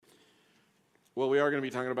Well, we are going to be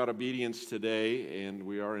talking about obedience today, and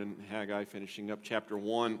we are in Haggai, finishing up chapter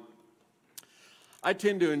 1. I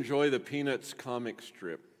tend to enjoy the Peanuts comic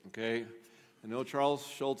strip, okay? I know Charles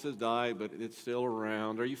Schultz has died, but it's still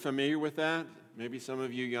around. Are you familiar with that? Maybe some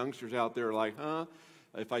of you youngsters out there are like, huh?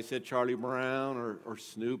 If I said Charlie Brown or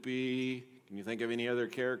Snoopy, can you think of any other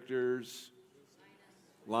characters?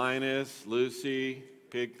 Linus, Lucy,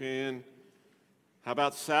 Pigpen. How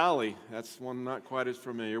about Sally? That's one not quite as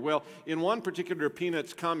familiar. Well, in one particular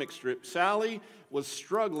Peanuts comic strip, Sally was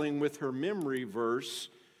struggling with her memory verse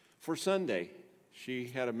for Sunday. She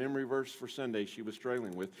had a memory verse for Sunday she was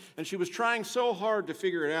struggling with. And she was trying so hard to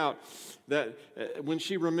figure it out that when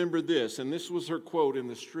she remembered this, and this was her quote in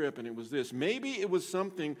the strip, and it was this: maybe it was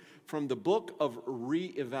something from the book of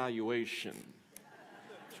Reevaluation.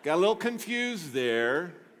 She got a little confused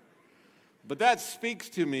there. But that speaks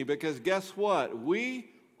to me because guess what? We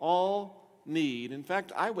all need, in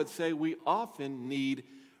fact, I would say we often need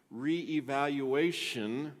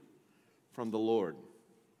reevaluation from the Lord.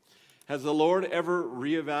 Has the Lord ever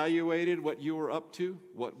reevaluated what you were up to,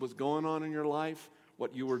 what was going on in your life,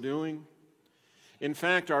 what you were doing? In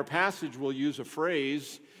fact, our passage will use a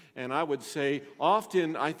phrase, and I would say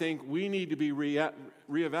often I think we need to be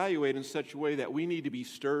reevaluated in such a way that we need to be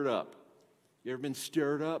stirred up. You ever been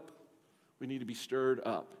stirred up? We need to be stirred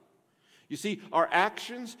up. You see, our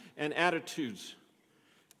actions and attitudes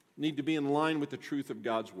need to be in line with the truth of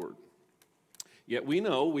God's Word. Yet we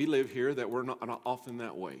know, we live here, that we're not often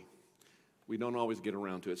that way. We don't always get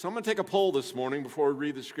around to it. So I'm going to take a poll this morning before we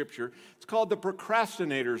read the Scripture. It's called the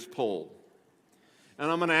Procrastinator's Poll. And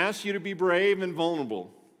I'm going to ask you to be brave and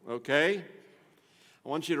vulnerable, okay? I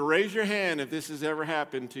want you to raise your hand if this has ever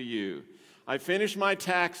happened to you. I finished my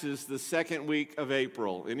taxes the second week of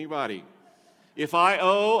April. Anybody? If I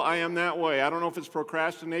owe, I am that way. I don't know if it's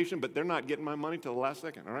procrastination, but they're not getting my money till the last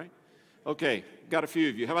second, all right? Okay, got a few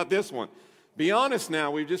of you. How about this one? Be honest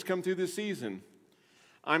now, we've just come through this season.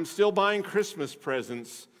 I'm still buying Christmas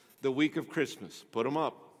presents the week of Christmas. Put them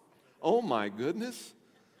up. Oh my goodness.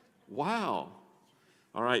 Wow.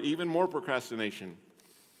 All right, even more procrastination.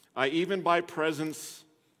 I even buy presents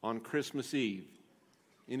on Christmas Eve.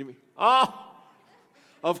 Anybody? Oh,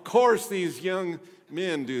 of course these young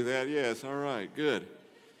men do that. Yes, all right, good.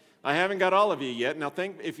 I haven't got all of you yet. Now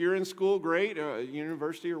think, if you're in school, great,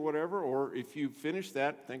 university or whatever, or if you finished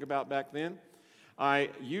that, think about back then. I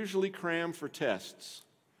usually cram for tests.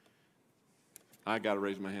 I got to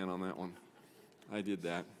raise my hand on that one. I did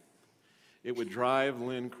that. It would drive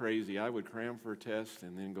Lynn crazy. I would cram for a test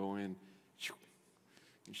and then go in,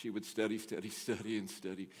 and she would study,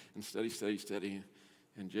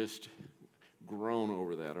 and just groan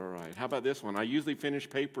over that. All right. How about this one? I usually finish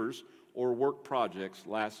papers or work projects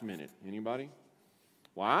last minute. Anybody?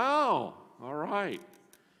 Wow. All right.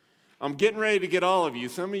 I'm getting ready to get all of you.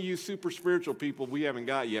 Some of you super spiritual people we haven't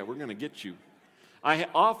got yet. We're going to get you. I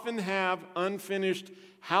often have unfinished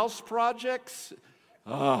house projects,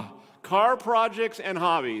 car projects, and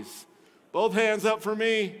hobbies. Both hands up for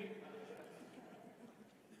me.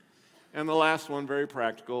 And the last one, very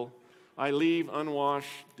practical. I leave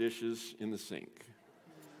unwashed dishes in the sink.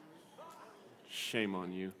 Shame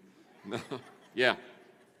on you. Yeah.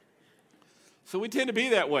 So we tend to be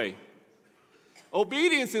that way.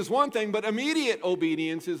 Obedience is one thing, but immediate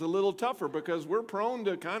obedience is a little tougher because we're prone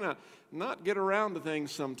to kind of not get around to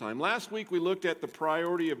things sometime. Last week we looked at the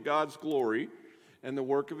priority of God's glory and the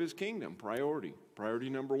work of His kingdom. Priority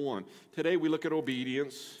number one. Today we look at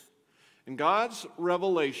obedience. And God's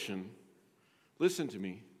revelation, listen to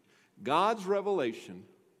me, God's revelation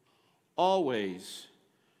always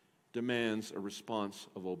demands a response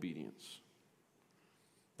of obedience.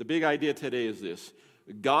 The big idea today is this: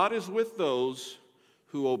 God is with those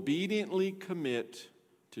who obediently commit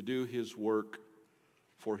to do His work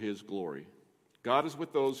for His glory. God is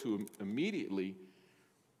with those who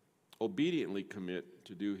obediently commit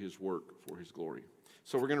to do His work for His glory.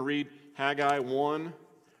 So we're going to read Haggai 1,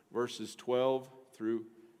 verses 12 through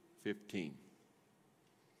 15.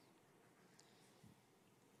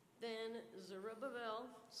 Then Zerubbabel,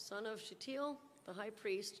 son of Shealtiel, the high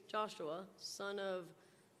priest, Joshua, son of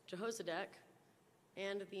Jehozadak,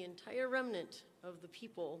 and the entire remnant of the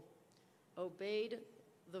people obeyed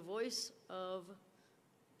the voice of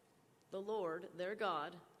the Lord, their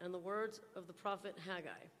God, and the words of the prophet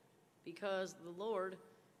Haggai, because the Lord,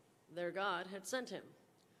 their God, had sent him.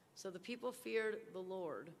 So the people feared the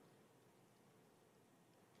Lord.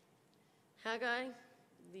 Haggai,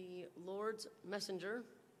 the Lord's messenger,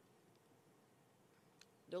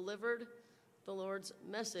 delivered the Lord's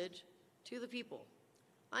message to the people.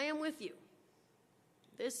 I am with you.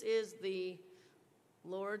 This is the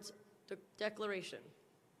Lord's declaration.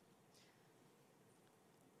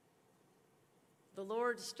 The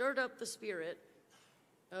Lord stirred up the spirit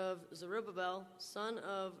of Zerubbabel, son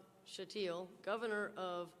of Shealtiel, governor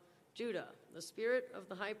of Judah, the spirit of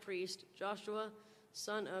the high priest Joshua,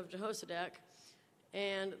 son of Jehozadak,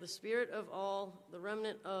 and the spirit of all the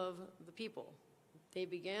remnant of the people. They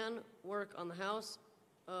began work on the house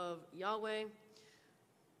of Yahweh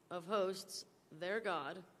of hosts, their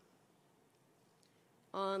God,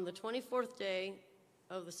 on the 24th day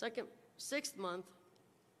of the sixth month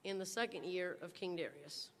in the second year of King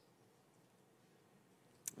Darius.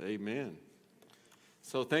 Amen.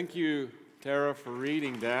 So thank you, Tara, for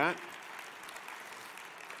reading that.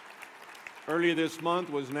 Earlier this month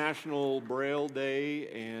was National Braille Day,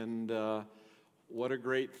 and what a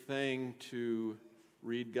great thing to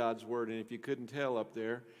read God's Word. And if you couldn't tell up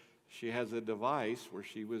there, she has a device where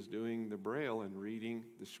she was doing the Braille and reading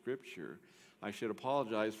the Scripture. I should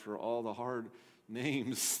apologize for all the hard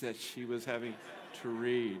names that she was having to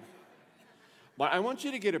read. But I want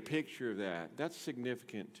you to get a picture of that. That's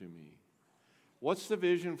significant to me. What's the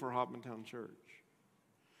vision for Hoffmantown Church?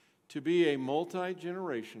 To be a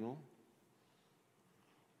multi-generational,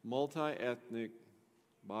 multi-ethnic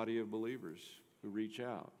body of believers who reach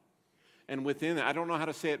out. And within that, I don't know how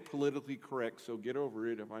to say it politically correct, so get over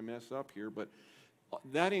it if I mess up here, but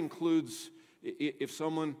that includes if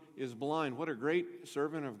someone is blind, what a great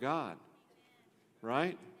servant of God,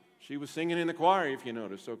 right? She was singing in the choir, if you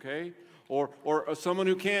notice, okay? Or someone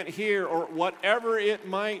who can't hear, or whatever it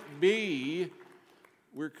might be,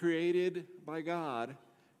 we're created by God,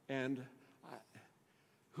 and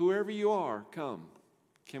whoever you are, come.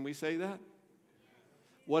 Can we say that?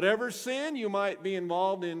 Whatever sin you might be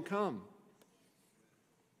involved in, come.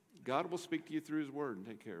 God will speak to you through His Word and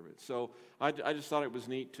take care of it. So I just thought it was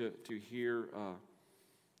neat to hear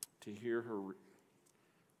her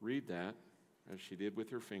read that as she did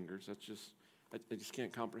with her fingers. That's just I just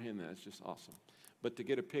can't comprehend that. It's just awesome. But to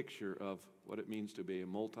get a picture of what it means to be a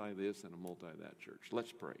multi-this and a multi-that church.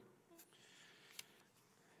 Let's pray.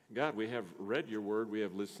 God, we have read your word. We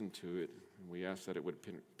have listened to it. And we ask that it would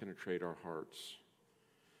penetrate our hearts.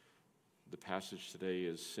 The passage today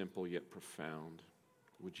is simple yet profound.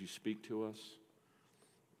 Would you speak to us?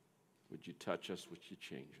 Would you touch us? Would you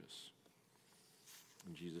change us?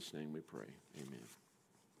 In Jesus' name we pray. Amen.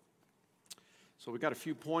 So we've got a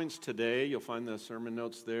few points today. You'll find the sermon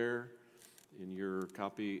notes there in your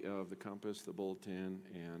copy of the compass, the bulletin.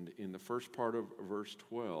 And in the first part of verse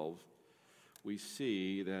 12, we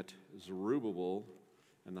see that Zerubbabel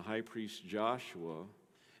and the high priest Joshua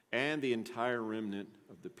and the entire remnant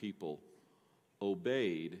of the people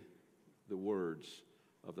obeyed the words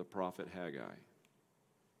of the prophet Haggai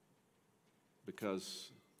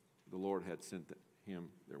because the Lord had sent him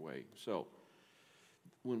their way. So,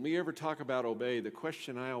 when we ever talk about obey, the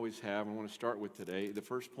question I always have, I want to start with today, the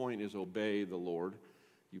first point is obey the Lord.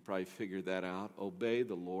 You probably figured that out. Obey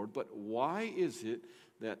the Lord. But why is it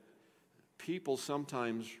that people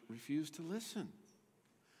sometimes refuse to listen?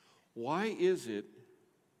 Why is it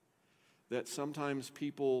that sometimes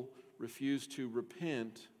people refuse to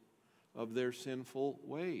repent of their sinful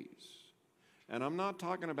ways? And I'm not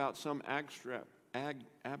talking about some abstract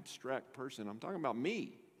person. I'm talking about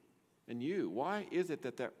me and you. Why is it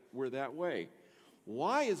that we're that way?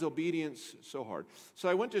 Why is obedience so hard? So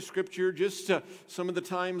I went to Scripture just some of the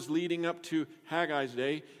times leading up to Haggai's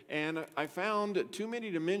day, and I found too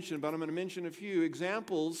many to mention, but I'm going to mention a few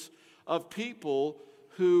examples of people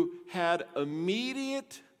who had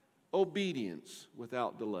immediate obedience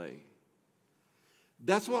without delay.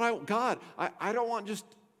 That's what I don't want just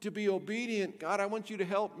to be obedient. God, I want you to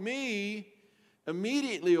help me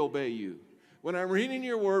immediately obey you. When I'm reading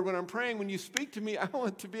your word, when I'm praying, when you speak to me, I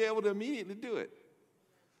want to be able to immediately do it.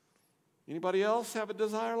 Anybody else have a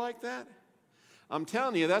desire like that? I'm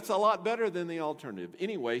telling you, that's a lot better than the alternative.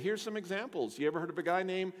 Anyway, here's some examples. You ever heard of a guy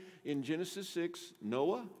named, in Genesis 6,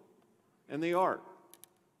 Noah and the ark?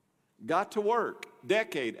 Got to work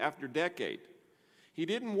decade after decade. He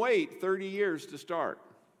didn't wait 30 years to start.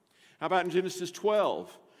 How about in Genesis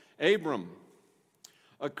 12? Abram,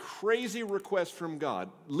 a crazy request from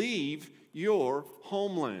God. Leave your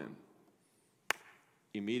homeland.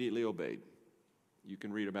 Immediately obeyed. You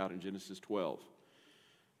can read about it in Genesis 12.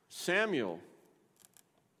 Samuel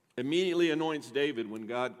immediately anoints David when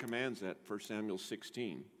God commands that, 1 Samuel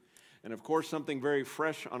 16. And of course, something very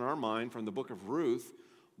fresh on our mind from the book of Ruth,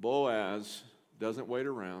 Boaz doesn't wait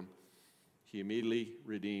around. He immediately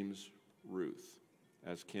redeems Ruth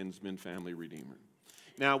as kinsman family redeemer.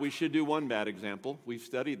 Now, we should do one bad example. We've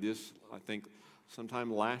studied this, I think,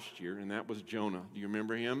 sometime last year, and that was Jonah. Do you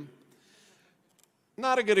remember him?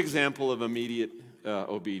 Not a good example of immediate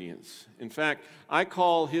obedience. In fact, I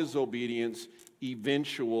call his obedience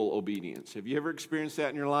eventual obedience. Have you ever experienced that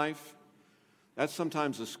in your life? That's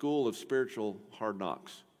sometimes the school of spiritual hard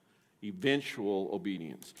knocks. Eventual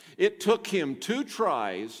obedience. It took him 2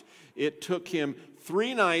 tries. It took him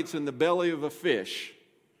 3 nights in the belly of a fish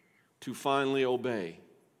to finally obey.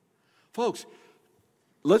 Folks,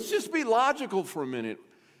 let's just be logical for a minute.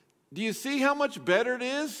 Do you see how much better it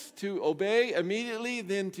is to obey immediately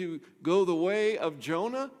than to go the way of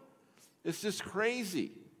Jonah? It's just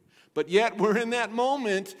crazy. But yet we're in that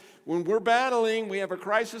moment when we're battling, we have a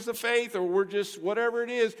crisis of faith, or we're just, whatever it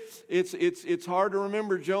is, it's hard to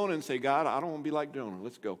remember Jonah and say, God, I don't want to be like Jonah.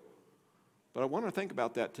 Let's go. But I want to think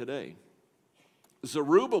about that today.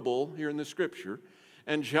 Zerubbabel, here in the scripture,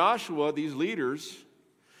 and Joshua, these leaders,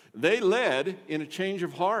 they led in a change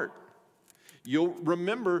of heart. You'll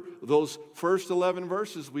remember those first 11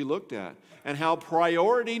 verses we looked at, and how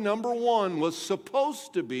priority number 1 was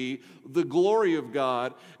supposed to be the glory of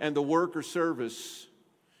God and the work or service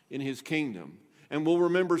in his kingdom. And we'll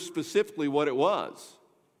remember specifically what it was: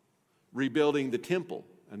 rebuilding the temple,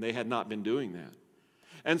 and they had not been doing that.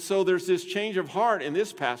 And so there's this change of heart in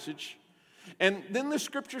this passage. And then the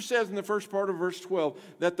scripture says in the first part of verse 12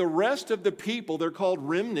 that the rest of the people, they're called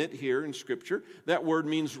remnant here in scripture. That word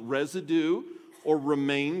means residue or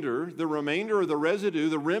remainder. The remainder or the residue,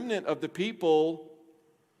 the remnant of the people,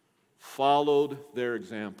 followed their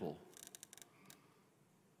example.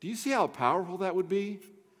 Do you see how powerful that would be?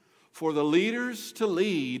 For the leaders to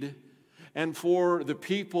lead and for the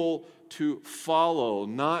people to follow,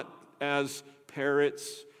 not as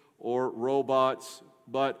parrots or robots,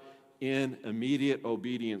 but in immediate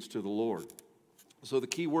obedience to the Lord. So the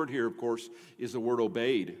key word here, of course, is the word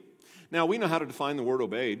obeyed. Now, we know how to define the word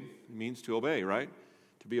obeyed. It means to obey, right?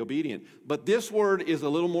 To be obedient. But this word is a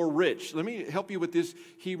little more rich. Let me help you with this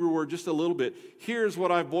Hebrew word just a little bit. Here's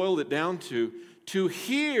what I've boiled it down to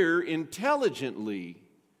hear intelligently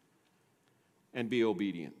and be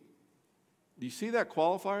obedient. Do you see that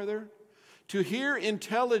qualifier there? To hear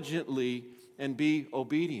intelligently and be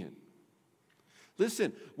obedient.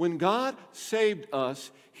 Listen, when God saved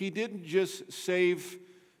us, He didn't just save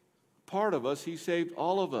part of us, He saved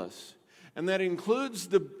all of us. And that includes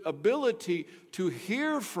the ability to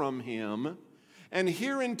hear from Him and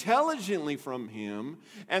hear intelligently from Him,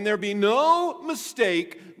 and there be no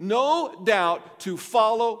mistake, no doubt to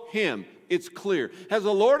follow Him. It's clear. Has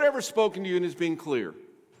the Lord ever spoken to you and it's been clear?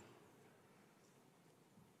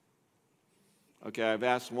 Okay, I've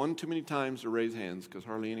asked one too many times to raise hands because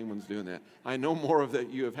hardly anyone's doing that. I know more of that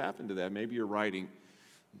you have happened to that. Maybe you're writing.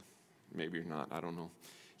 Maybe you're not. I don't know.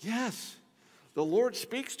 Yes, the Lord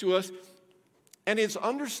speaks to us, and it's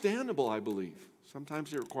understandable, I believe.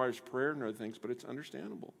 Sometimes it requires prayer and other things, but it's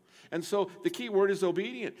understandable. And so the key word is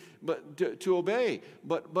obedient, but to obey.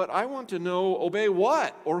 But I want to know, obey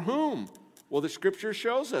what or whom? Well, the Scripture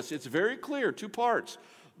shows us. It's very clear, 2 parts.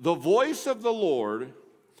 The voice of the Lord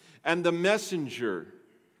and the messenger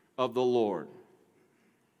of the Lord.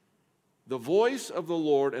 The voice of the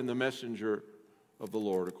Lord and the messenger of the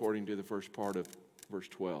Lord, according to the first part of verse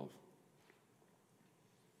 12.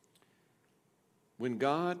 When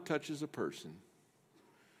God touches a person,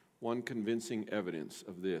 one convincing evidence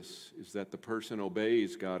of this is that the person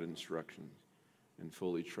obeys God's instructions and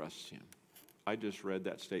fully trusts Him. I just read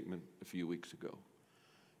that statement a few weeks ago,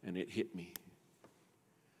 and it hit me.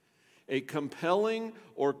 A compelling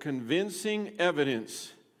or convincing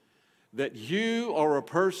evidence that you are a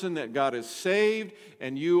person that God has saved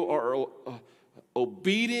and you are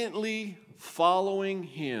obediently following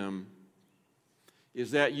Him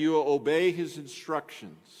is that you obey His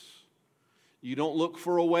instructions. You don't look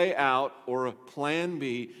for a way out or a plan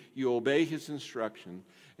B. You obey His instruction.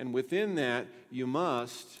 And within that, you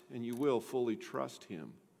must and you will fully trust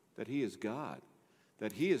Him, that He is God,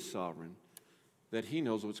 that He is sovereign, that He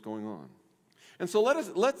knows what's going on. And so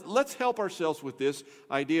let's help ourselves with this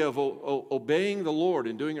idea of obeying the Lord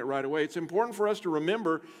and doing it right away. It's important for us to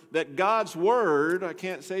remember that God's Word, I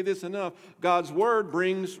can't say this enough, God's Word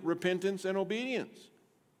brings repentance and obedience.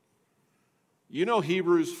 You know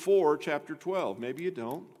Hebrews 4, chapter 12. Maybe you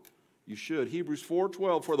don't. You should. Hebrews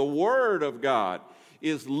 4:12. For the Word of God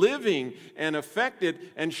is living and effective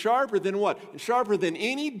and sharper than what? Sharper than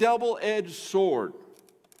any double-edged sword,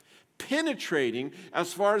 penetrating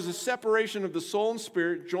as far as the separation of the soul and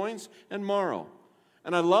spirit, joints and marrow.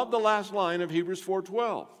 And I love the last line of Hebrews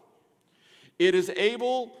 4:12. It is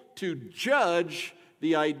able to judge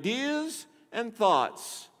the ideas and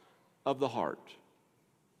thoughts of the heart.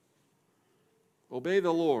 Obey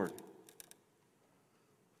the Lord.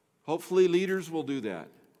 Hopefully leaders will do that.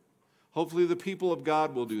 Hopefully the people of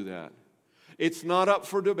God will do that. It's not up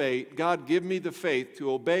for debate. God, give me the faith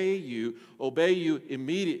to obey you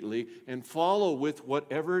immediately, and follow with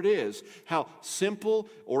whatever it is. How simple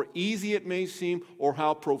or easy it may seem, or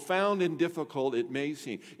how profound and difficult it may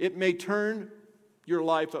seem. It may turn your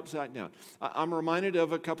life upside down. I'm reminded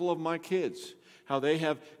of a couple of my kids, how they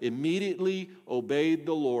have immediately obeyed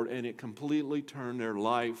the Lord, and it completely turned their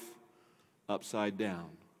life upside down.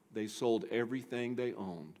 They sold everything they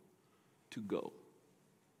owned to go.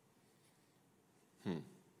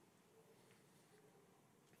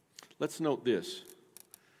 Let's note this,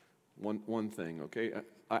 one thing, okay?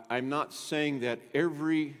 I'm not saying that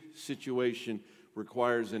every situation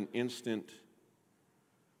requires an instant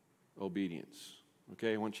obedience,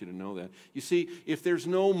 okay? I want you to know that. You see, if there's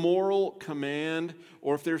no moral command,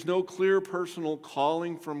 or if there's no clear personal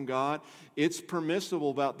calling from God, it's permissible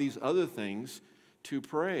about these other things to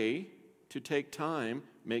pray, to take time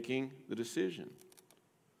making the decision.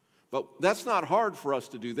 But that's not hard for us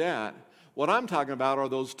to do that. What I'm talking about are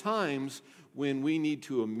those times when we need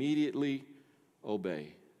to immediately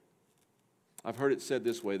obey. I've heard it said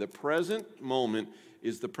this way: the present moment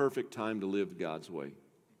is the perfect time to live God's way.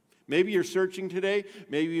 Maybe you're searching today,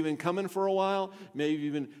 maybe you've been coming for a while, maybe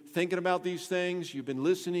you've been thinking about these things, you've been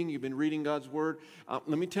listening, you've been reading God's Word.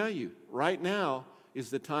 Let me tell you, right now is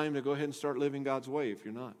the time to go ahead and start living God's way if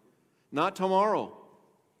you're not. Not tomorrow.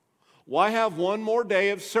 Why have one more day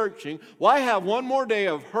of searching? Why have one more day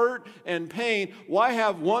of hurt and pain? Why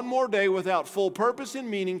have one more day without full purpose and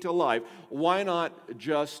meaning to life? Why not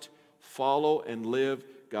just follow and live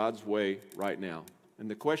God's way right now? And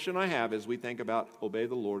the question I have as we think about obey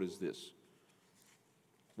the Lord is this: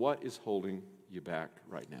 what is holding you back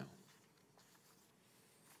right now?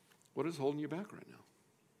 What is holding you back right now?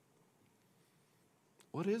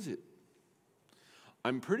 What is it?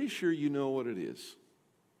 I'm pretty sure you know what it is.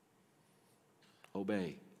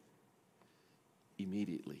 Obey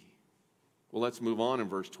immediately. Well, let's move on in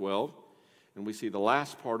verse 12, and we see the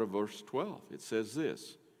last part of verse 12. It says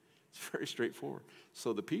this. It's very straightforward.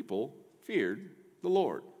 So the people feared the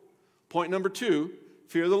Lord. Point number 2,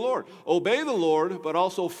 fear the Lord. Obey the Lord, but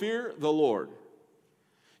also fear the Lord.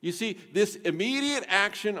 You see, this immediate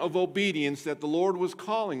action of obedience that the Lord was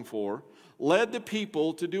calling for led the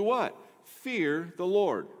people to do what? Fear the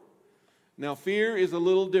Lord. Now, fear is a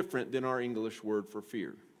little different than our English word for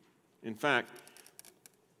fear. In fact,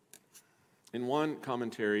 in one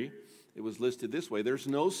commentary, it was listed this way: there's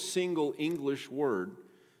no single English word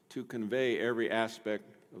to convey every aspect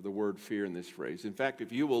of the word fear in this phrase. In fact,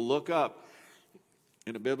 if you will look up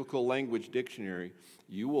in a biblical language dictionary,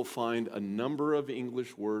 you will find a number of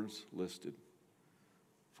English words listed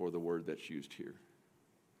for the word that's used here.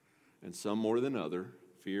 And some more than other.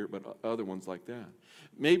 Fear, but other ones like that.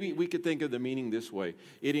 Maybe we could think of the meaning this way.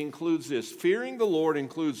 It includes this: fearing the Lord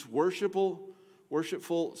includes worshipful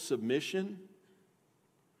submission,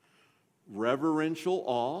 reverential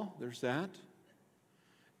awe, there's that,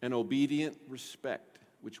 and obedient respect,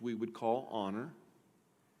 which we would call honor,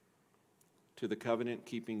 to the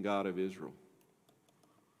covenant-keeping God of Israel.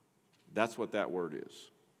 That's what that word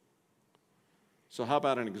is. So how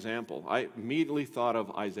about an example? I immediately thought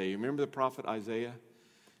of Isaiah. Remember the prophet Isaiah?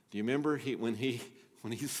 Do you remember when he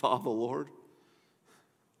saw the Lord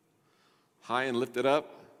high and lifted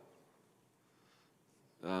up?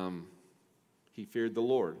 He feared the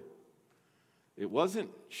Lord. It wasn't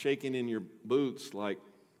shaking in your boots like,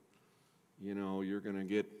 you're going to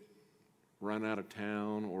get run out of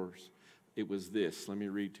town, or it was this. Let me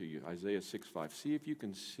read to you, Isaiah 6:5. See if you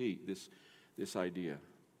can see this idea.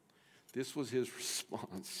 This was his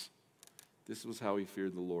response. This was how he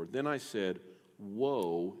feared the Lord. Then I said,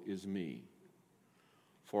 woe is me,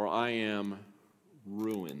 for I am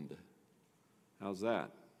ruined. How's that?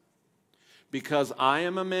 Because I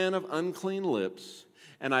am a man of unclean lips,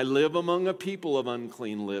 and I live among a people of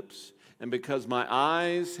unclean lips, and because my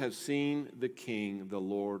eyes have seen the King, the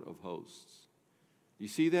Lord of hosts. You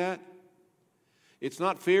see that? It's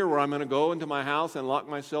not fear where I'm going to go into my house and lock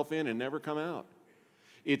myself in and never come out.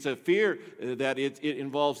 It's a fear that it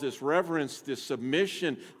involves this reverence, this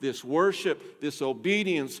submission, this worship, this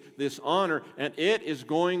obedience, this honor, and it is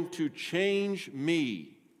going to change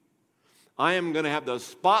me. I am going to have the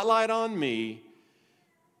spotlight on me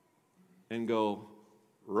and go,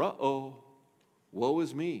 uh-oh, woe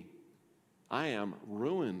is me. I am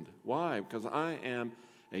ruined. Why? Because I am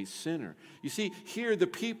a sinner. You see, here the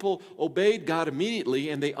people obeyed God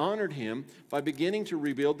immediately, and they honored him by beginning to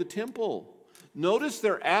rebuild the temple. Notice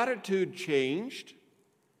their attitude changed,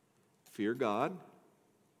 fear God,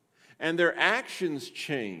 and their actions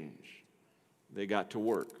changed. They got to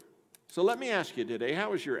work. So let me ask you today,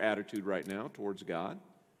 how is your attitude right now towards God?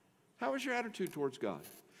 How is your attitude towards God?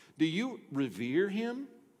 Do you revere him?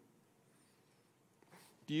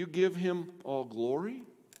 Do you give him all glory?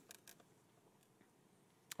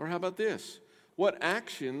 Or how about this? What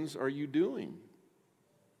actions are you doing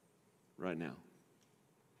right now?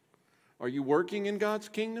 Are you working in God's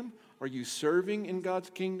kingdom? Are you serving in God's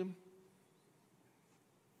kingdom?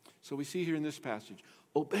 So we see here in this passage,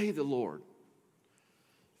 obey the Lord.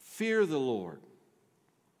 Fear the Lord.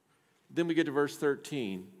 Then we get to verse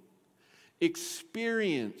 13.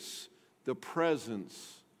 Experience the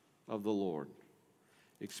presence of the Lord.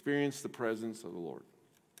 Experience the presence of the Lord.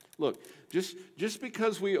 Look, just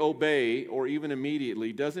because we obey or even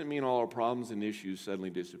immediately doesn't mean all our problems and issues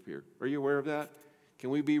suddenly disappear. Are you aware of that?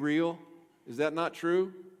 Can we be real? Is that not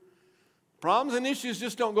true? Problems and issues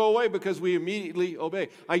just don't go away because we immediately obey.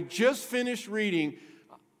 I just finished reading.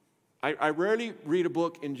 I rarely read a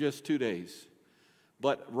book in just 2 days.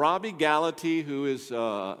 But Robbie Gallaty, who is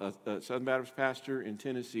a Southern Baptist pastor in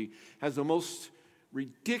Tennessee, has the most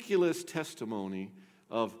ridiculous testimony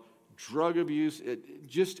of drug abuse,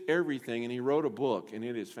 just everything. And he wrote a book, and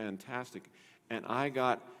it is fantastic. And I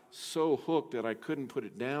got so hooked that I couldn't put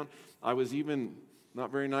it down. I was even not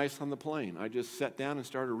very nice on the plane. I just sat down and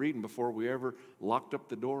started reading before we ever locked up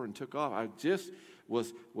the door and took off. I just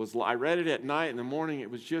I read it at night. In the morning, it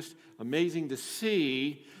was just amazing to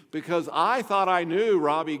see, because I thought I knew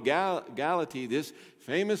Robbie Gallaty, this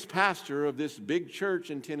famous pastor of this big church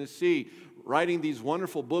in Tennessee, writing these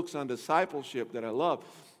wonderful books on discipleship that I love.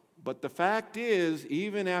 But the fact is,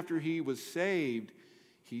 even after he was saved,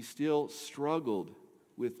 he still struggled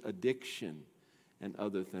with addiction and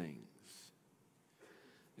other things.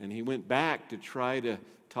 And he went back to try to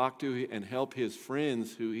talk to and help his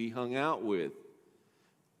friends who he hung out with.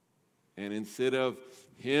 And instead of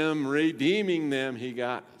him redeeming them, he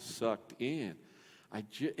got sucked in.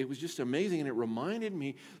 It was just amazing, and it reminded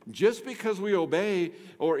me, just because we obey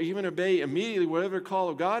or even obey immediately whatever call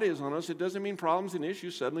of God is on us, it doesn't mean problems and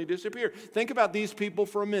issues suddenly disappear. Think about these people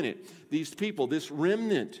for a minute. These people, this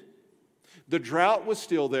remnant. The drought was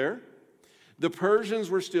still there. The Persians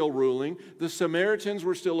were still ruling. The Samaritans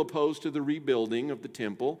were still opposed to the rebuilding of the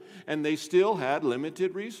temple, and they still had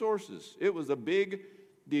limited resources. It was a big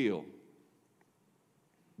deal.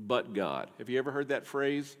 But God. Have you ever heard that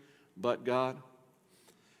phrase, but God?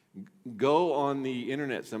 Go on the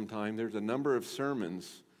internet sometime. There's a number of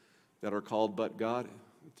sermons that are called But God.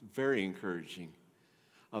 It's very encouraging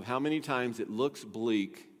of how many times it looks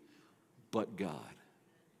bleak, but God.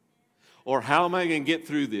 Or how am I going to get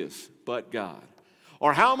through this, but God?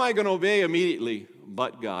 Or how am I going to obey immediately,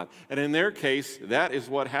 but God? And in their case, that is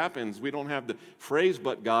what happens. We don't have the phrase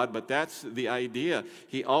but God, but that's the idea.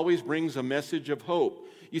 He always brings a message of hope.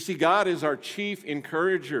 You see, God is our chief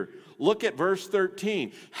encourager. Look at verse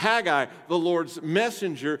 13. Haggai, the Lord's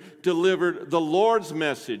messenger, delivered the Lord's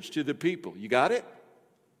message to the people. You got it?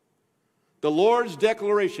 The Lord's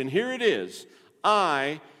declaration. Here it is.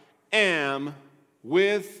 I am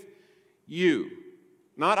with you.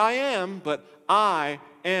 Not I am, but I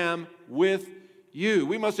am with you.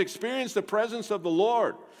 We must experience the presence of the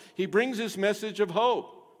Lord. He brings this message of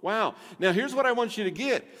hope. Wow. Now here's what I want you to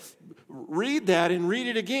get. Read that and read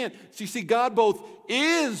it again. So you see, God both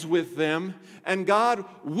is with them and God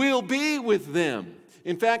will be with them.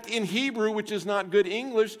 In fact, in Hebrew, which is not good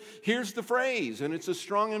English, here's the phrase, and it's a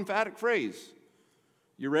strong, emphatic phrase.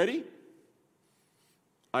 You ready?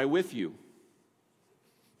 I with you.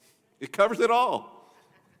 It covers it all.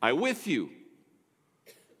 I with you.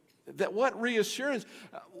 That what reassurance,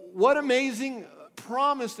 what amazing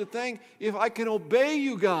promise to think, if I can obey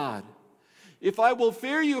you, God, if I will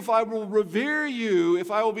fear you, if I will revere you,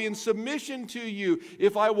 if I will be in submission to you,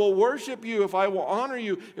 if I will worship you, if I will honor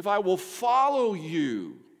you, if I will follow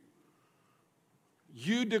you,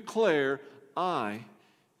 you declare, I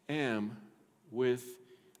am with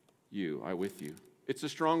you. I with you. It's a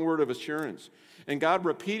strong word of assurance. And God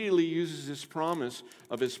repeatedly uses this promise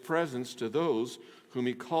of His presence to those whom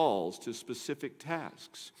He calls to specific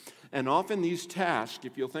tasks. And often these tasks,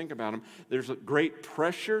 if you'll think about them, there's a great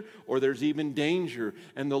pressure or there's even danger.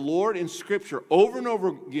 And the Lord in Scripture over and over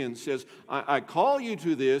again says, I call you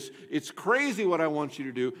to this. It's crazy what I want you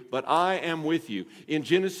to do, but I am with you. In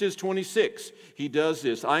Genesis 26, He does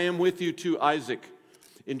this. I am with you to Isaac.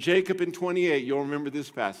 In Jacob in 28, you'll remember this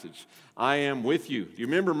passage. I am with you. Do you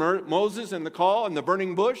remember Moses and the call and the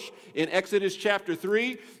burning bush? In Exodus chapter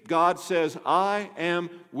 3, God says, I am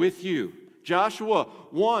with you. Joshua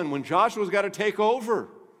 1, when Joshua's got to take over,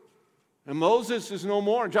 and Moses is no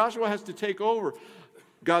more, and Joshua has to take over,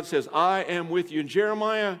 God says, I am with you. In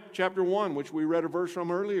Jeremiah chapter 1, which we read a verse from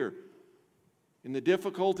earlier, in the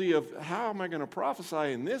difficulty of how am I going to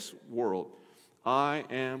prophesy in this world, I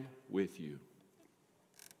am with you.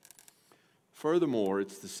 Furthermore,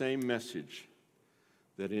 it's the same message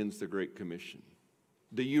that ends the Great Commission.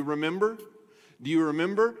 Do you remember? Do you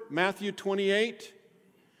remember Matthew 28,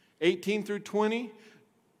 18 through 20?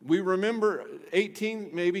 We remember 18,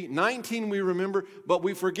 maybe 19 we remember, but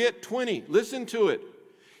we forget 20. Listen to it.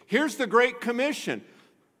 Here's the Great Commission.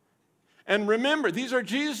 And remember, these are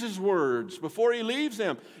Jesus' words before he leaves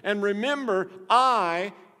them. And remember,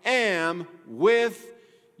 I am with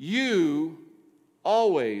you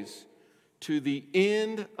always to the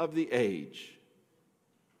end of the age.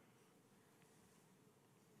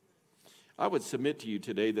 I would submit to you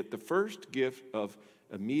today that the first gift of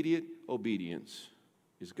immediate obedience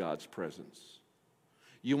is God's presence.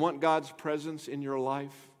 You want God's presence in your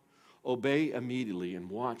life? Obey immediately and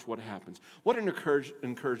watch what happens. What an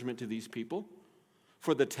encouragement to these people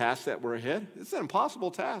for the tasks that were ahead. It's an impossible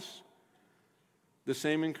task. The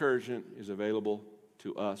same encouragement is available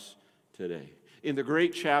to us today. In the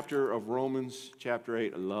great chapter of Romans, chapter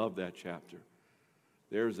 8, I love that chapter.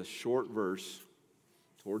 There's a short verse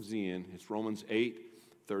towards the end. It's Romans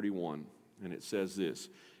 8:31, and it says this: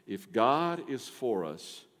 if God is for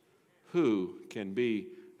us, who can be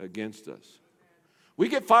against us? We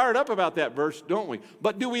get fired up about that verse, don't we?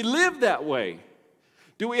 But do we live that way?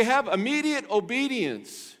 Do we have immediate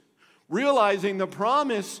obedience, realizing the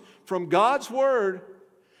promise from God's word,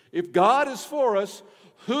 if God is for us,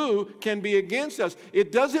 who can be against us?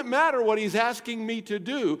 It doesn't matter what he's asking me to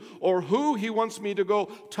do or who he wants me to go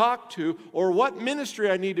talk to or what ministry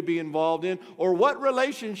I need to be involved in or what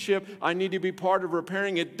relationship I need to be part of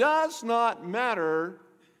repairing. It does not matter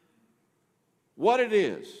what it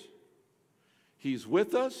is. He's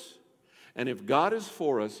with us, and if God is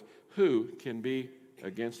for us, who can be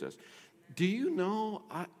against us? Do you know,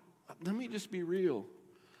 let me just be real.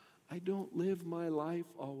 I don't live my life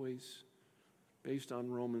always based on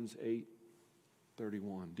Romans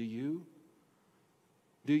 8:31. Do you?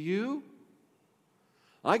 Do you?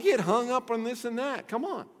 I get hung up on this and that. Come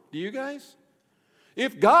on. Do you guys?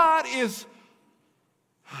 If God is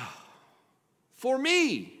for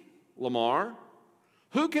me, Lamar,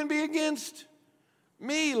 who can be against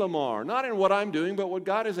me, Lamar? Not in what I'm doing, but what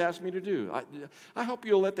God has asked me to do. I hope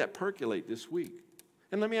you'll let that percolate this week.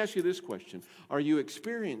 And let me ask you this question. Are you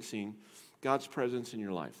experiencing God's presence in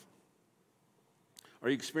your life? Are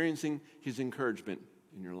you experiencing his encouragement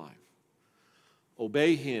in your life?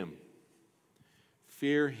 Obey him.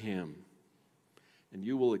 Fear him. And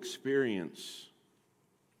you will experience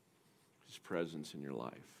his presence in your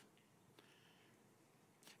life.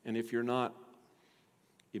 And if you're not,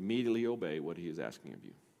 immediately obey what he is asking of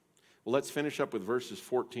you. Well, let's finish up with verses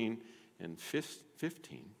 14 and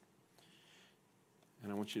 15.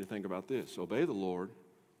 And I want you to think about this. Obey the Lord.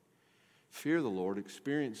 Fear the Lord.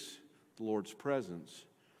 Experience the Lord's presence.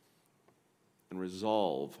 And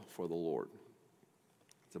resolve for the Lord.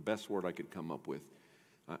 It's the best word I could come up with.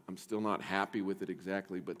 I'm still not happy with it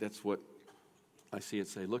exactly, but that's what I see it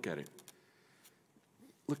say. Look at it.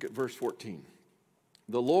 Look at verse 14.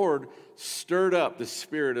 The Lord stirred up the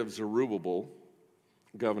spirit of Zerubbabel,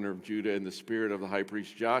 governor of Judah, and the spirit of the high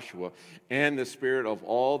priest Joshua, and the spirit of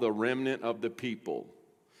all the remnant of the people.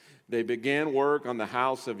 They began work on the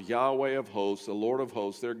house of Yahweh of hosts, the Lord of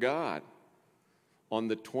hosts, their God, on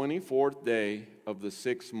the 24th day of the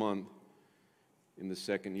 6th month in the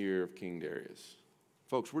 2nd year of King Darius.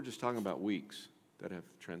 Folks, we're just talking about weeks that have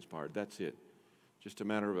transpired. That's it. Just a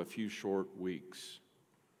matter of a few short weeks.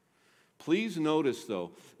 Please notice,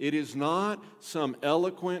 though, it is not some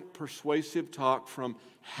eloquent, persuasive talk from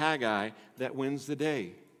Haggai that wins the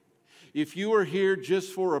day. If you are here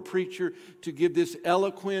just for a preacher to give this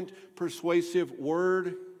eloquent, persuasive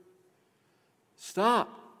word,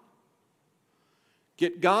 stop.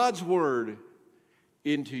 Get God's word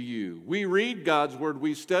into you. We read God's word.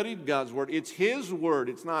 We studied God's word. It's his word.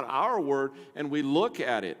 It's not our word. And we look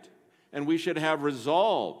at it. And we should have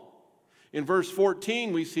resolve. In verse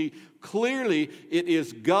 14, we see clearly it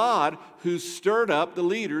is God who stirred up the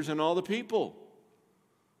leaders and all the people.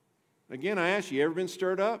 Again, I ask you ever been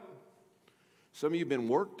stirred up? Some of you have been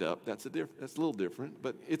worked up. That's a little different,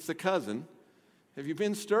 but it's the cousin. Have you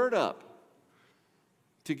been stirred up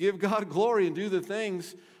to give God glory and do the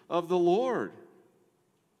things of the Lord?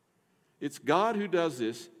 It's God who does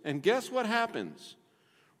this, and guess what happens?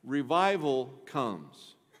 Revival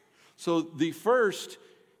comes. So the first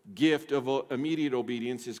gift of immediate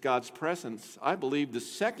obedience is God's presence. I believe the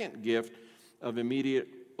second gift of immediate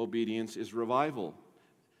obedience is revival.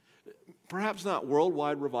 Perhaps not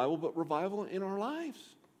worldwide revival, but revival in our lives,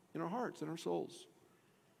 in our hearts, in our souls.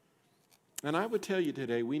 And I would tell you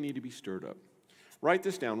today, we need to be stirred up. Write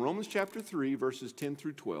this down. Romans chapter 3, verses 10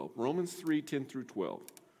 through 12. Romans 3, 10 through 12.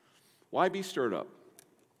 Why be stirred up?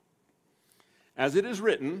 As it is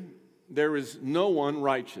written, there is no one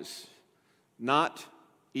righteous, not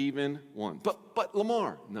even one. But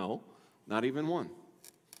Lamar, no, not even one.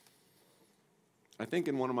 I think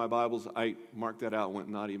in one of my Bibles, I marked that out and went,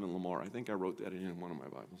 not even Lamar. I think I wrote that in one of my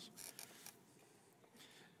Bibles.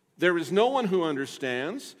 There is no one who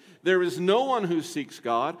understands. There is no one who seeks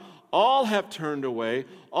God. All have turned away.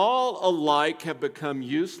 All alike have become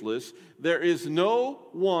useless. There is no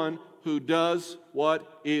one who does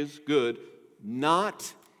what is good,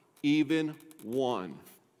 not even one.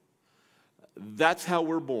 That's how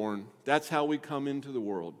we're born. That's how we come into the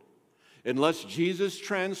world. Unless Jesus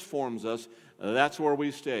transforms us, that's where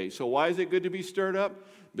we stay. So why is it good to be stirred up?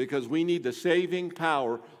 Because we need the saving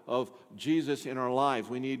power of Jesus in our lives.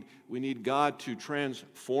 We need God to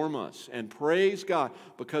transform us. And praise God,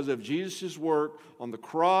 because of Jesus' work on the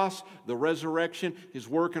cross, the resurrection, His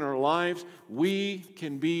work in our lives, we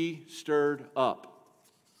can be stirred up.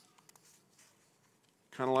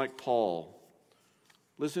 Kind of like Paul.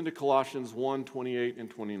 Listen to Colossians 1, 28 and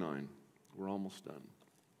 29. We're almost done.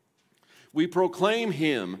 We proclaim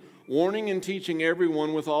Him, warning and teaching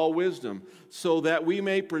everyone with all wisdom, so that we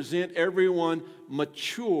may present everyone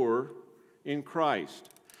mature in Christ.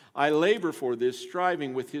 I labor for this,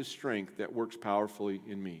 striving with His strength that works powerfully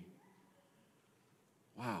in me.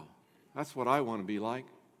 Wow, that's what I want to be like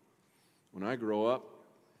when I grow up.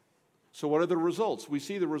 So what are the results? We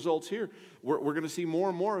see the results here. We're going to see more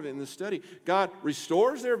and more of it in this study. God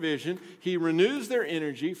restores their vision. He renews their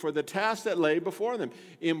energy for the tasks that lay before them.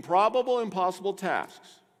 Improbable, impossible tasks.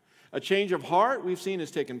 A change of heart we've seen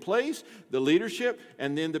has taken place. The leadership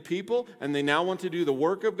and then the people, and they now want to do the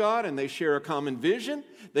work of God, and they share a common vision.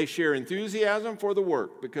 They share enthusiasm for the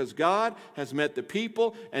work because God has met the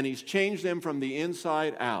people and He's changed them from the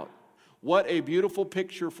inside out. What a beautiful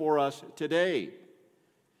picture for us today.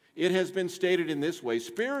 It has been stated in this way: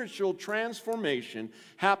 spiritual transformation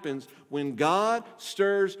happens when God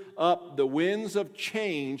stirs up the winds of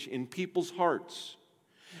change in people's hearts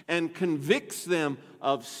and convicts them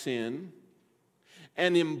of sin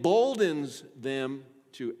and emboldens them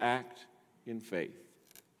to act in faith.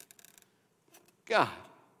 God,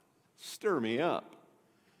 stir me up.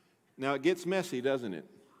 Now it gets messy, doesn't it?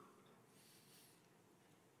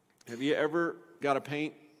 Have you ever got a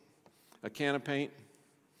can of paint,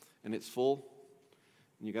 and it's full,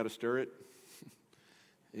 and you got to stir it?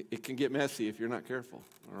 It can get messy if you're not careful,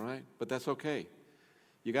 all right? But that's okay.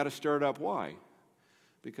 You got to stir it up. Why?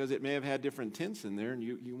 Because it may have had different tints in there, and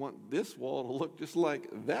you want this wall to look just like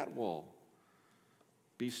that wall.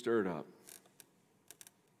 Be stirred up.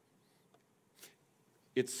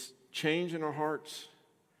 It's change in our hearts.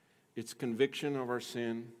 It's conviction of our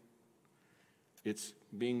sin. It's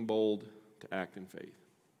being bold to act in faith.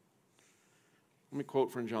 Let me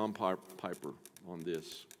quote from John Piper on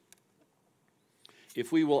this.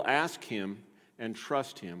 If we will ask Him and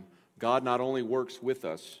trust Him, God not only works with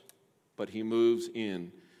us, but He moves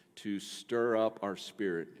in to stir up our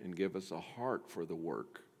spirit and give us a heart for the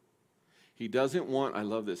work. He doesn't want, I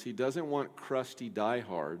love this, He doesn't want crusty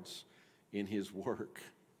diehards in His work.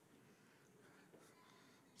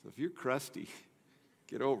 So if you're crusty,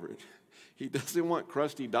 get over it. He doesn't want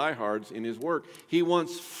crusty diehards in His work. He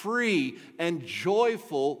wants free and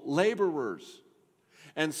joyful laborers.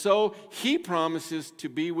 And so He promises to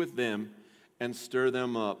be with them and stir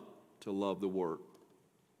them up to love the work.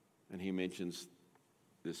 And He mentions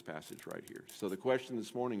this passage right here. So the question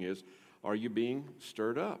this morning is, are you being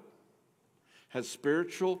stirred up? Has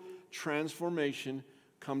spiritual transformation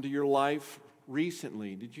come to your life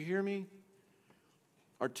recently? Did you hear me?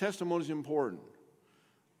 Our testimony is important.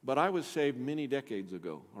 But I was saved many decades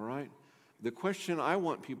ago, all right? The question I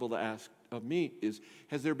want people to ask of me is,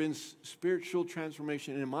 has there been spiritual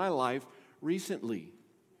transformation in my life recently?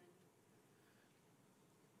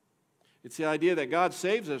 It's the idea that God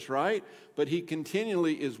saves us, right? But He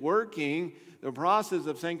continually is working the process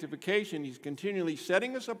of sanctification. He's continually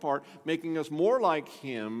setting us apart, making us more like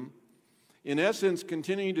Him. In essence,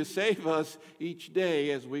 continuing to save us each day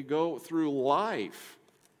as we go through life.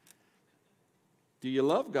 Do you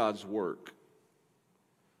love God's work?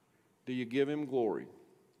 Do you give Him glory?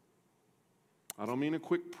 I don't mean a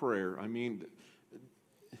quick prayer. I mean,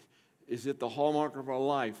 is it the hallmark of our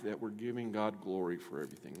life that we're giving God glory for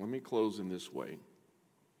everything? Let me close in this way.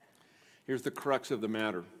 Here's the crux of the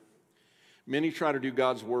matter. Many try to do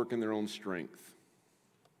God's work in their own strength.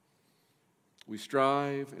 We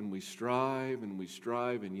strive and we strive and we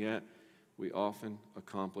strive, and yet we often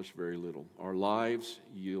accomplish very little. Our lives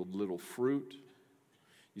yield little fruit.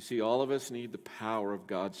 You see, all of us need the power of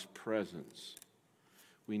God's presence.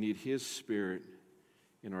 We need His Spirit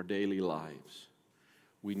in our daily lives.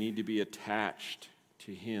 We need to be attached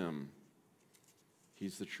to Him.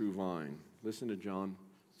 He's the true vine. Listen to John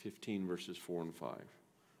 15, verses 4 and 5.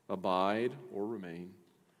 Abide or remain.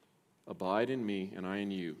 Abide in me, and I in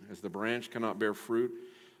you. As the branch cannot bear fruit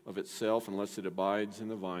of itself unless it abides in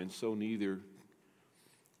the vine, so neither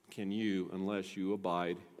can you unless you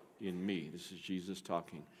abide in me. This is Jesus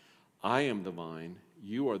talking. I am the vine,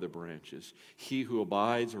 you are the branches. He who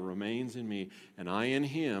abides or remains in me, and I in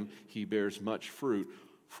him, he bears much fruit.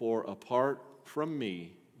 For apart from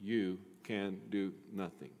me, you can do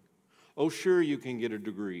nothing. Oh, sure, you can get a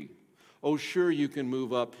degree. Oh, sure, you can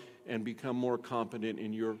move up and become more competent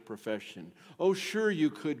in your profession. Oh, sure,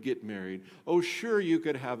 you could get married. Oh, sure, you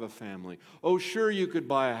could have a family. Oh, sure, you could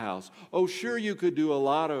buy a house. Oh, sure, you could do a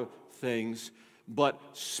lot of things. But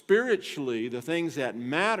spiritually, the things that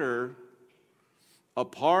matter,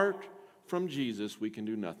 apart from Jesus, we can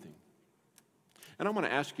do nothing. And I'm going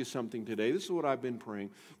to ask you something today. This is what I've been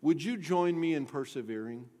praying. Would you join me in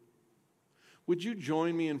persevering? Would you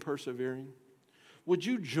join me in persevering? Would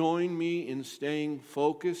you join me in staying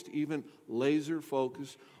focused, even laser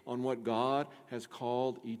focused, on what God has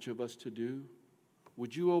called each of us to do?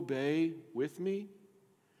 Would you obey with me?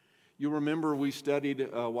 You remember we studied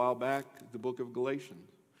a while back the book of Galatians,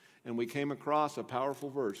 and we came across a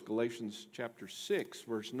powerful verse, Galatians chapter 6,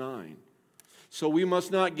 verse 9. So we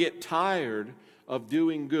must not get tired of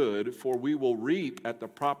doing good, for we will reap at the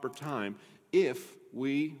proper time if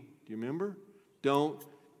we, do you remember? Don't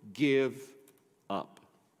give up.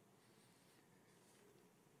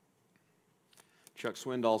 Chuck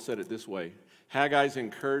Swindoll said it this way: Haggai's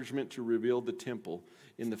encouragement to rebuild the temple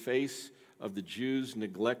in the face of the Jews'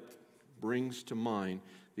 neglect brings to mind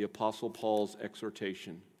the Apostle Paul's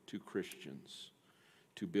exhortation to Christians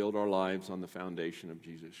to build our lives on the foundation of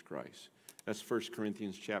Jesus Christ. That's 1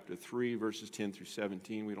 Corinthians chapter 3, verses 10 through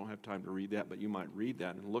 17. We don't have time to read that, but you might read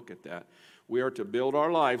that and look at that. We are to build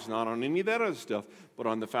our lives not on any of that other stuff, but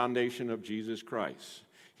on the foundation of Jesus Christ.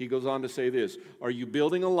 He goes on to say this: are you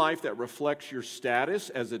building a life that reflects your status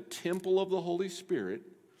as a temple of the Holy Spirit,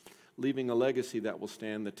 leaving a legacy that will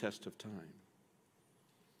stand the test of time?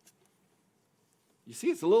 You see,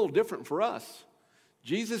 it's a little different for us.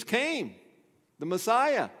 Jesus came, the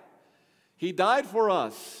Messiah. He died for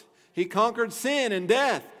us. He conquered sin and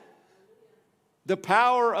death, the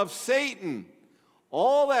power of Satan,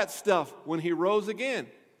 all that stuff when he rose again.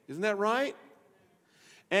 Isn't that right?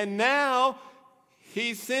 And now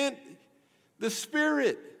he sent the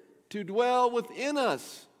Spirit to dwell within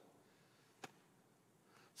us.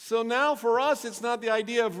 So now for us, it's not the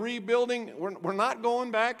idea of rebuilding. We're not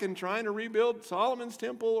going back and trying to rebuild Solomon's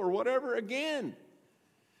temple or whatever again.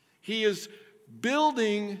 He is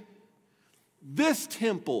building this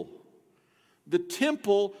temple, the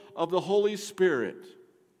temple of the Holy Spirit.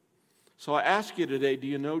 So I ask you today, do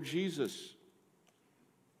you know Jesus?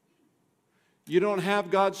 You don't have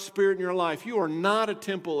God's Spirit in your life. You are not a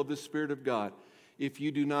temple of the Spirit of God if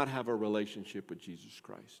you do not have a relationship with Jesus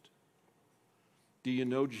Christ. Do you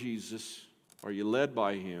know Jesus? Are you led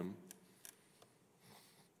by Him?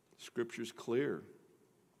 Scripture's clear.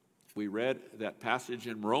 We read that passage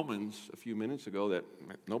in Romans a few minutes ago that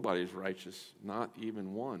nobody's righteous, not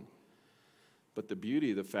even one. But the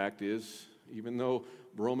beauty of the fact is, even though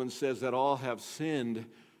Romans says that all have sinned,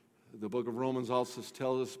 the book of Romans also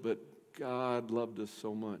tells us, but God loved us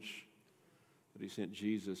so much that He sent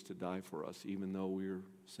Jesus to die for us, even though we were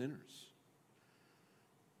sinners.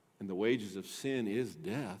 And the wages of sin is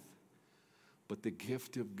death, but the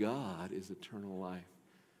gift of God is eternal life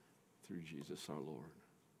through Jesus our Lord.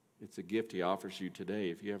 It's a gift He offers you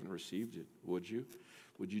today. If you haven't received it, would you?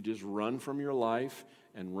 Would you just run from your life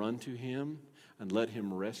and run to Him and let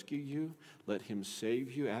Him rescue you? Let Him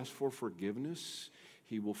save you. Ask for forgiveness.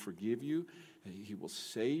 He will forgive you. He will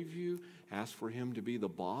save you. Ask for Him to be the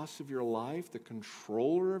boss of your life, the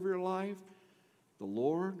controller of your life, the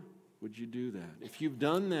Lord. Would you do that? If you've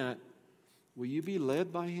done that, will you be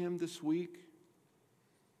led by Him this week?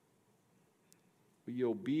 Will you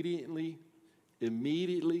obediently,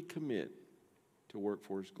 immediately commit to work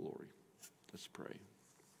for His glory? Let's pray.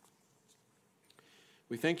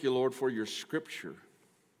 We thank you, Lord, for your Scripture.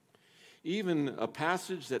 Even a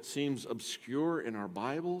passage that seems obscure in our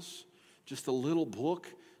Bibles, just a little book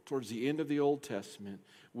towards the end of the Old Testament,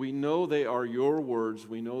 we know they are your words.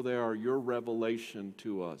 We know they are your revelation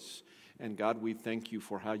to us. And God, we thank you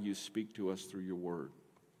for how you speak to us through your word.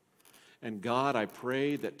 And God, I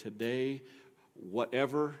pray that today,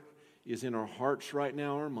 whatever is in our hearts right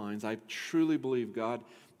now, our minds. I truly believe, God,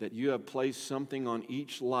 that you have placed something on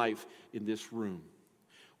each life in this room.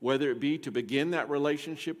 Whether it be to begin that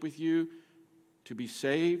relationship with you, to be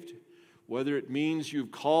saved, whether it means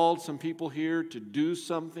you've called some people here to do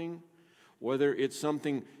something, whether it's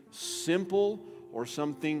something simple or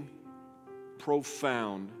something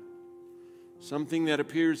profound, something that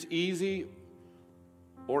appears easy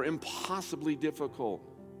or impossibly difficult,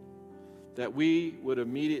 that we would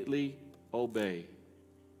immediately obey,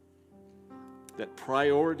 that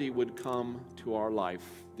priority would come to our life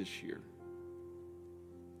this year.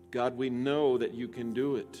 God, we know that you can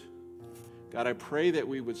do it. God, I pray that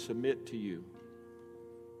we would submit to you,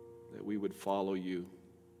 that we would follow you.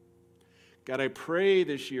 God, I pray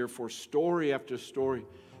this year for story after story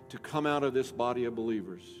to come out of this body of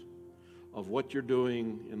believers of what you're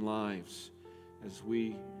doing in lives as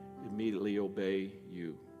we immediately obey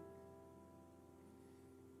you.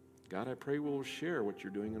 God, I pray we'll share what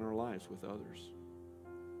you're doing in our lives with others.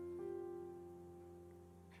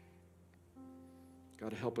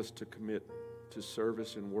 God, help us to commit to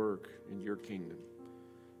service and work in your kingdom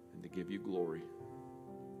and to give you glory.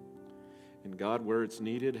 And God, where it's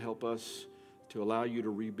needed, help us to allow you to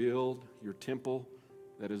rebuild your temple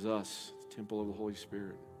that is us, the temple of the Holy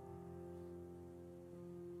Spirit.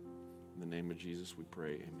 In the name of Jesus we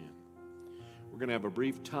pray, amen. We're going to have a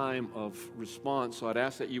brief time of response, so I'd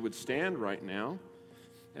ask that you would stand right now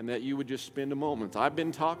and that you would just spend a moment. I've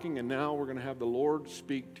been talking, and now we're going to have the Lord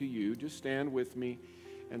speak to you. Just stand with me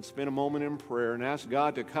and spend a moment in prayer and ask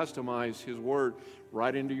God to customize His Word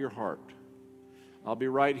right into your heart. I'll be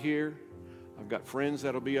right here. I've got friends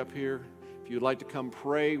that'll be up here. If you'd like to come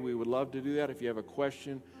pray, we would love to do that. If you have a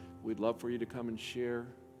question, we'd love for you to come and share.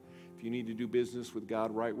 If you need to do business with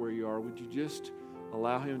God right where you are, would you just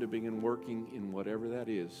allow Him to begin working in whatever that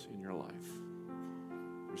is in your life?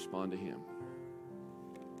 Respond to Him.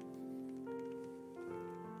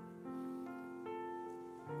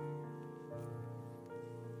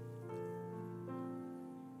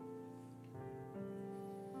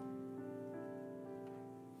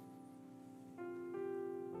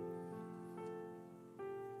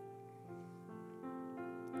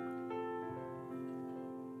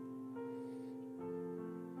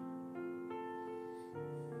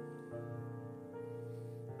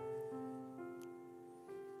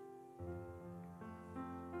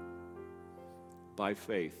 By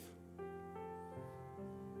faith.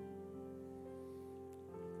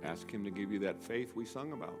 Ask Him to give you that faith we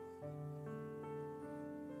sung about.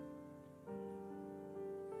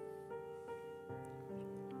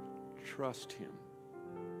 Trust Him.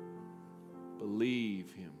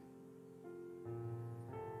 Believe Him.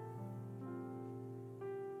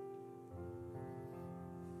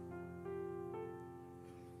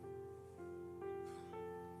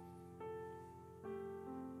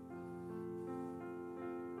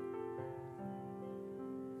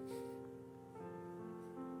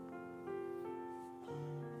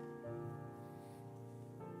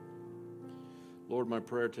 Lord, my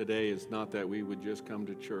prayer today is not that we would just come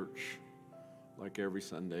to church like every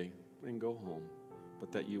Sunday and go home,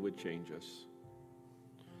 but that you would change us.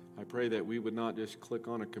 I pray that we would not just click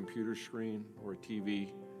on a computer screen or a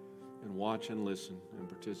TV and watch and listen and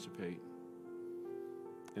participate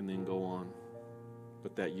and then go on,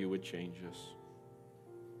 but that you would change us.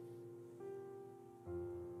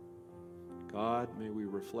 God, may we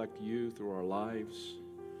reflect you through our lives.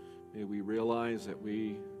 May we realize that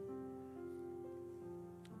we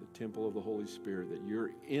temple of the Holy Spirit, that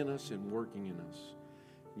you're in us and working in us.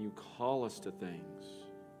 And you call us to things,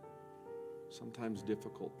 sometimes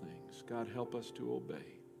difficult things. God, help us to obey.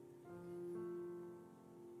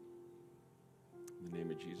 In the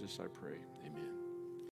name of Jesus, I pray. Amen.